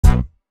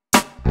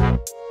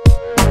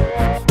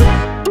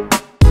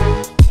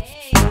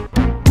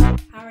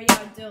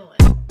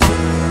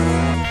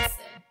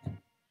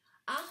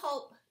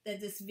that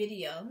this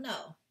video,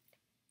 no.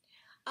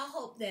 I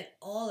hope that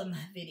all of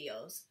my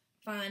videos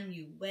find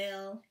you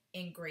well,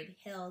 in great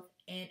health,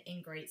 and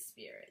in great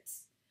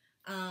spirits.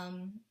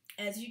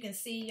 As you can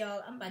see,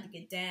 y'all, I'm about to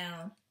get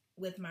down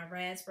with my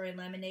raspberry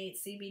lemonade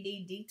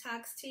CBD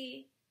detox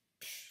tea.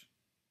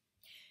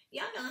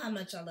 Y'all know how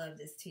much I love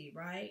this tea,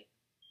 right?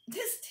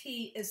 This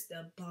tea is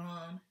the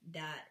bomb.com.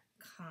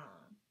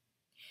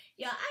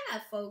 Y'all, I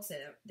got folks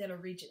that are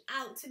reaching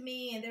out to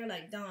me and they're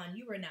like, Dawn,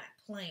 you were not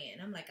playing.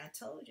 I'm like, I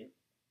told you.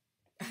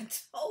 I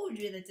told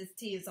you that this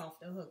tea is off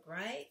the hook,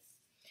 right?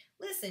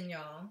 Listen,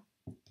 y'all.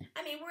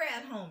 I mean, we're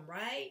at home,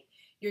 right?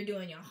 You're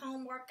doing your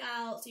home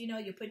workouts. You know,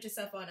 you put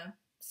yourself on a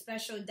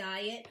special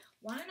diet.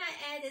 Why not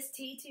add this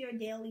tea to your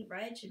daily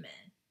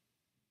regimen?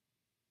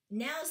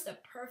 Now's the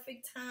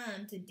perfect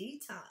time to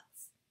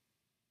detox.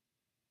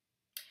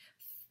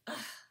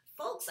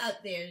 Folks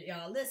out there,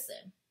 y'all,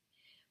 listen.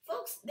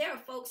 Folks, there are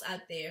folks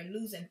out there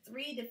losing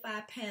 3 to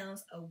 5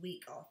 pounds a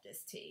week off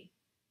this tea.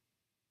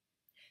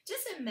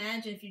 Just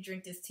imagine if you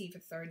drink this tea for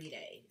 30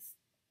 days.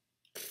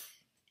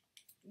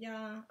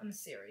 Y'all, I'm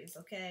serious,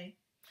 okay?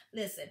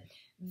 Listen,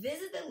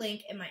 visit the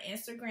link in my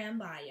Instagram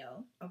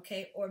bio,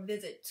 okay? Or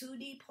visit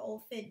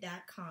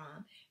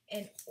 2dpolefit.com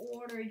and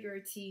order your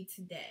tea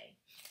today.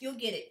 You'll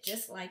get it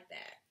just like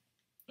that.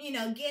 You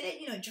know, get it,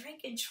 you know,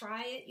 drink and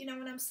try it. You know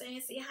what I'm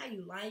saying? See how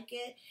you like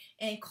it.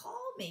 And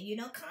call me, you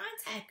know,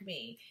 contact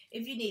me.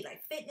 If you need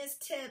like fitness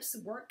tips,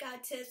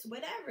 workout tips,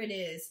 whatever it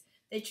is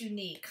that you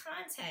need,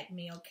 contact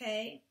me,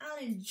 okay? I'll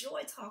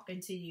enjoy talking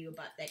to you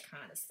about that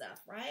kind of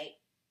stuff, right?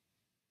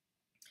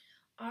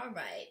 All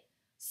right.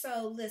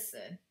 So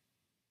listen.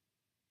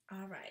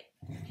 All right.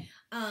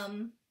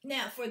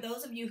 Now, for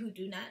those of you who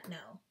do not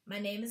know, my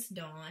name is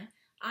Dawn.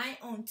 I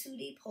own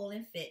 2D Pole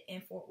and Fit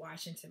in Fort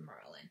Washington,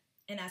 Maryland.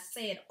 And I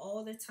say it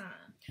all the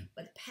time,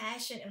 with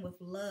passion and with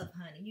love,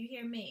 honey. You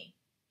hear me?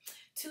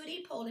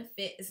 2D Pole and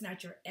Fit is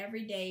not your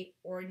everyday,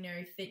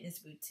 ordinary fitness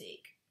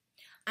boutique.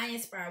 I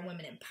inspire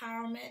women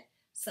empowerment,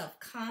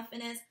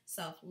 self-confidence,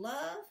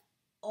 self-love,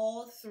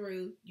 all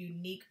through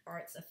unique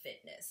arts of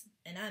fitness.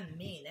 And I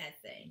mean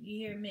that thing.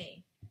 You hear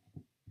me?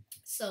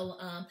 So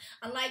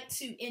I like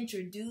to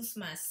introduce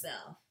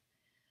myself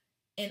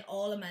in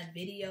all of my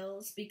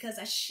videos because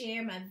I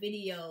share my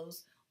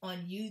videos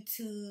on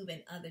YouTube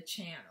and other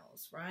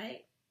channels,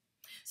 right?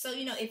 So,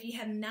 you know, if you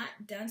have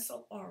not done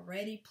so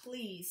already,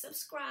 please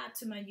subscribe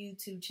to my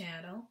YouTube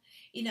channel.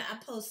 You know,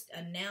 I post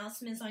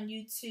announcements on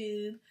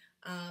YouTube,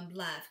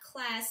 live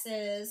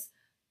classes,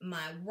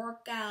 my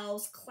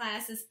workouts,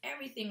 classes,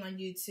 everything on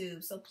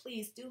YouTube. So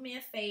please do me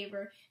a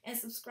favor and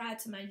subscribe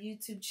to my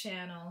YouTube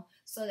channel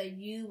so that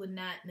you would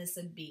not miss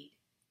a beat.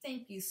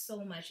 Thank you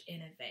so much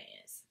in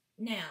advance.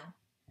 Now,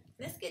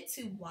 let's get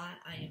to why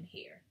I am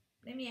here.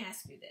 Let me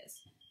ask you this.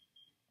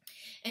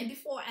 And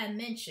before I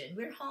mention,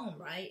 we're home,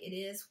 right? It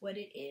is what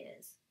it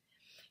is.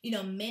 You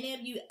know, many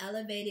of you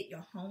elevated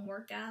your home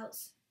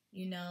workouts.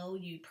 You know,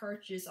 you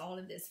purchased all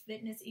of this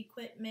fitness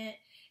equipment.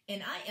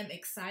 And I am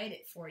excited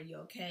for you,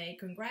 okay?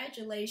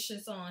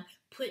 Congratulations on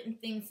putting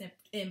things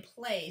in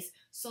place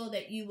so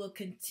that you will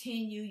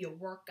continue your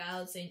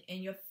workouts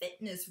and your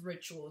fitness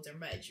rituals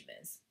and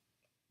regimens.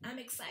 I'm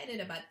excited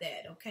about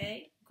that,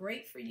 okay?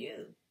 Great for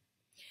you.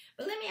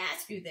 But let me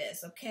ask you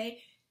this,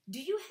 okay? Do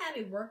you have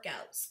a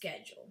workout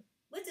schedule?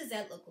 What does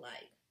that look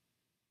like?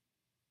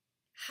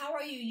 How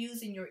are you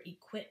using your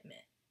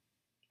equipment?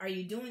 Are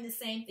you doing the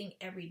same thing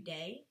every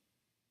day?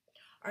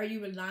 Are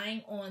you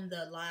relying on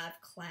the live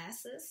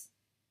classes?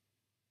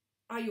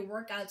 Are your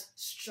workouts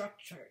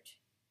structured?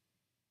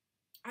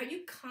 Are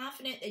you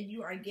confident that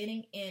you are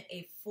getting in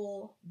a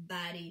full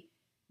body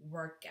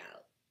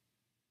workout?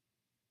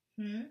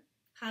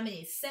 How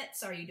many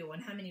sets are you doing?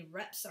 How many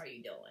reps are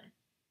you doing?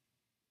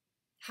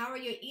 How are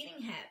your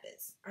eating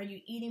habits? Are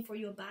you eating for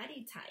your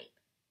body type?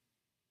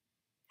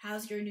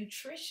 How's your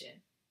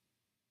nutrition?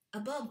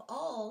 Above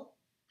all,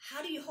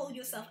 how do you hold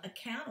yourself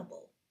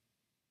accountable?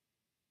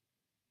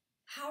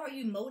 How are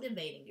you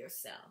motivating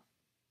yourself?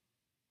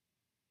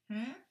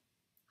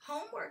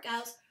 Home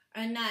workouts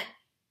are not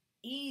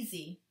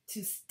easy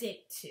to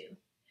stick to,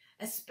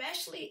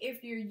 especially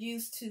if you're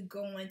used to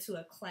going to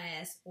a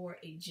class or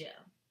a gym.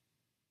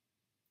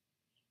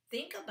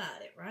 Think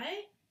about it,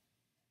 right?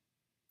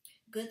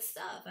 Good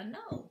stuff, I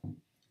know.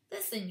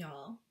 Listen,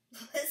 y'all.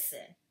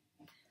 Listen.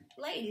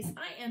 Ladies,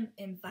 I am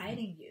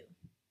inviting you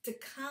to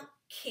come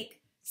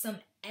kick some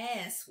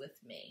ass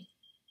with me.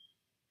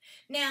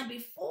 Now,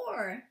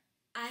 before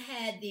I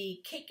had the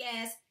Kick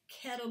Ass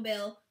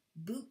Kettlebell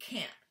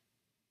Bootcamp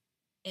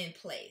in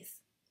place.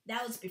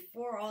 That was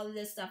before all of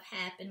this stuff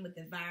happened with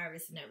the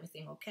virus and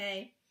everything,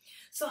 okay?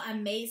 So I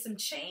made some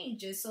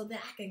changes so that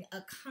I can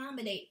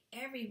accommodate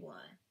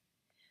everyone.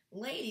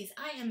 Ladies,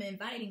 I am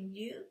inviting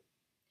you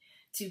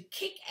to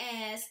kick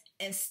ass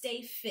and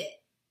stay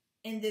fit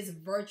in this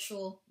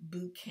virtual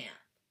boot camp.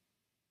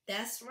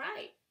 That's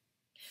right.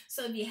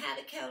 So if you have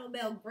a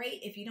kettlebell,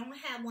 great. If you don't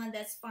have one,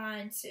 that's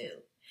fine too.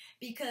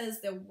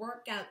 Because the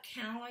workout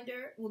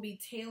calendar will be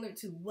tailored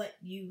to what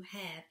you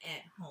have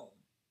at home.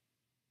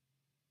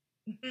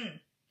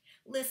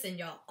 Listen,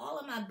 y'all, all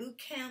of my boot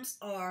camps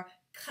are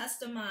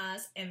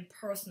customized and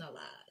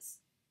personalized.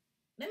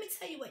 Let me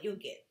tell you what you'll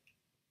get.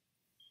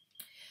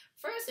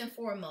 First and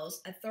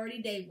foremost, a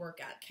 30-day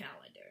workout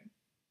calendar.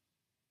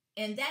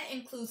 And that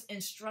includes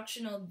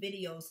instructional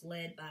videos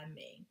led by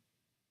me.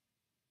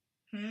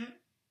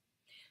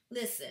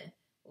 Listen,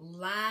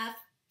 live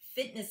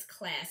fitness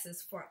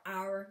classes for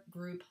our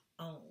group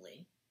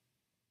only.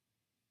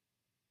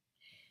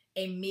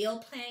 A meal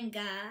plan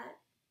guide,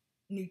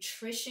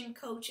 nutrition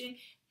coaching.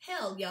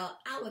 Hell, y'all,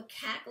 I would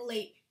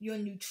calculate your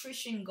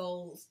nutrition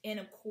goals in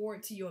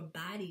accord to your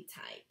body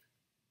type.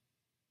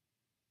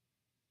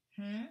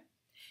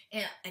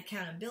 And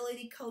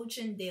accountability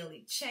coaching,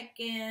 daily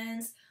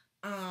check-ins,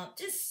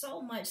 just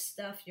so much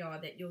stuff, y'all,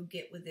 that you'll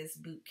get with this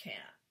boot camp.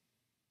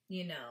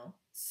 You know,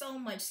 so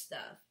much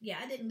stuff. Yeah,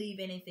 I didn't leave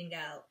anything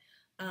out.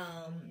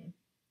 A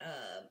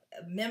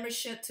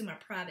membership to my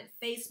private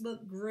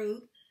Facebook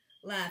group,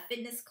 live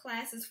fitness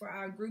classes for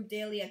our group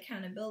daily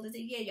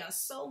accountability. Yeah, y'all,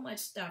 so much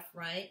stuff,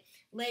 right?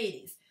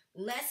 Ladies,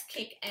 let's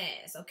kick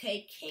ass,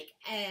 okay? Kick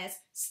ass,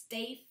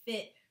 stay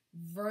fit,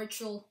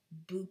 virtual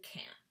boot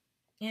camp.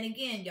 And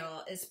again,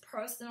 y'all, it's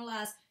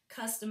personalized,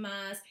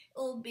 customized.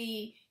 It'll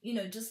be, you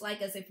know, just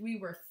like as if we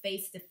were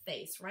face to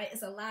face, right?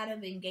 It's a lot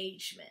of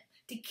engagement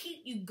to keep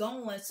you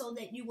going so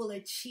that you will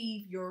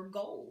achieve your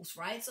goals,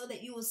 right? So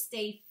that you will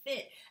stay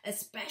fit,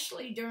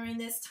 especially during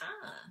this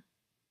time.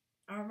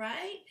 All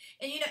right?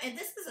 And, you know, and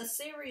this is a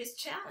serious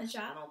challenge.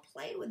 I don't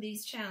play with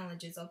these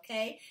challenges,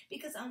 okay?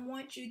 Because I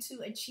want you to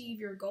achieve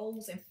your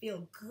goals and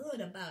feel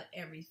good about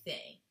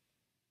everything.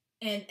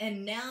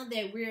 And now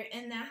that we're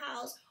in the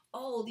house,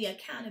 oh, the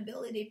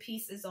accountability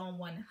piece is on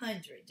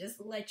 100, just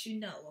to let you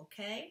know,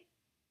 okay?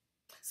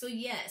 So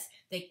yes,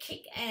 the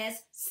Kick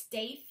Ass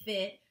Stay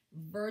Fit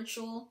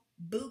virtual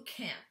boot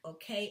camp,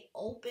 okay?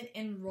 Open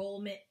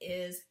enrollment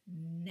is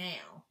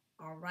now,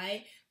 all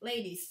right?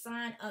 Ladies,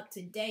 sign up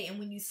today. And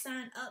when you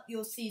sign up,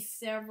 you'll see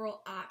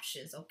several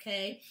options,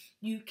 okay?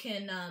 You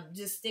can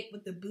just stick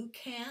with the boot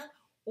camp.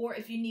 Or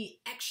if you need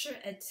extra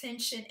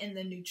attention in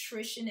the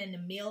nutrition and the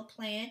meal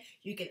plan,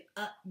 you can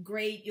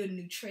upgrade your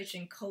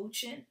nutrition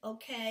coaching,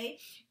 okay?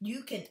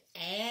 You can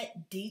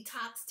add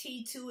detox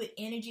tea to it,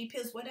 energy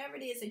pills, whatever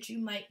it is that you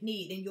might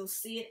need, and you'll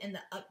see it in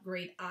the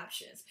upgrade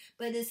options.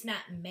 But it's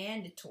not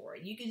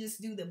mandatory. You can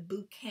just do the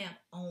boot camp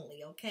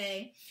only,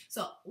 okay?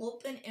 So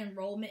open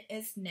enrollment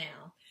is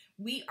now.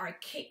 We are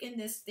kicking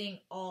this thing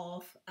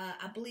off,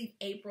 I believe,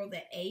 April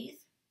the 8th.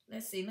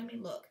 Let's see, let me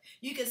look.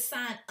 You can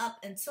sign up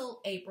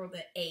until April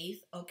the 8th,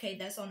 okay?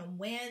 That's on a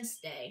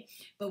Wednesday,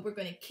 but we're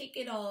going to kick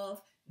it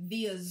off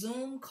via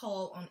Zoom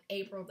call on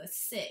April the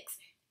 6th.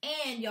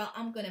 And y'all,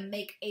 I'm going to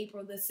make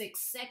April the 6th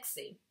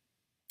sexy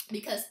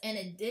because in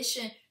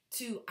addition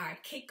to our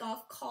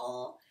kickoff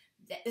call,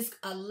 that is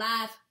a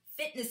live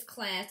fitness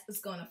class is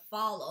going to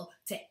follow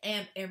to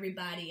amp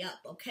everybody up,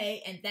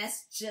 okay? And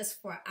that's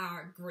just for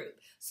our group.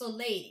 So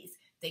ladies,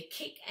 the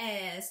Kick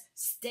Ass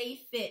Stay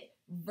Fit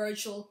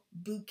virtual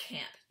boot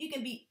camp. You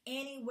can be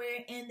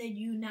anywhere in the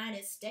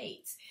United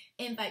States.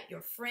 Invite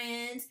your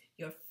friends,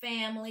 your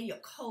family, your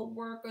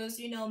co-workers,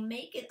 you know,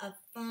 make it a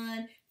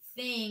fun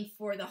thing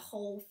for the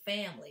whole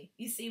family.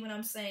 You see what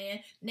I'm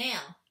saying?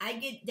 Now, I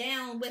get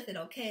down with it,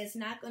 okay? It's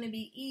not going to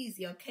be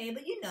easy, okay?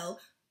 But you know,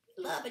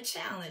 we love a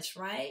challenge,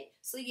 right?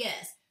 So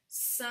yes,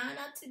 sign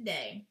up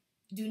today.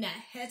 Do not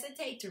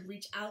hesitate to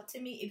reach out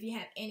to me if you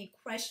have any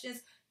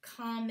questions,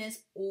 comments,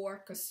 or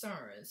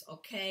concerns,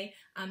 okay?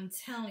 I'm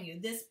telling you,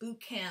 this boot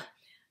camp,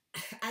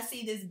 I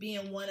see this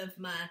being one of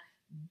my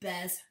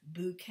best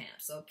boot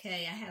camps,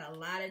 okay? I had a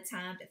lot of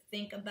time to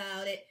think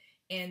about it,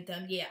 and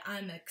yeah, I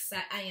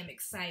am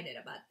excited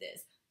about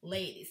this.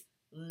 Ladies,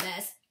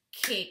 let's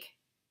kick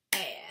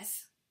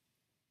ass.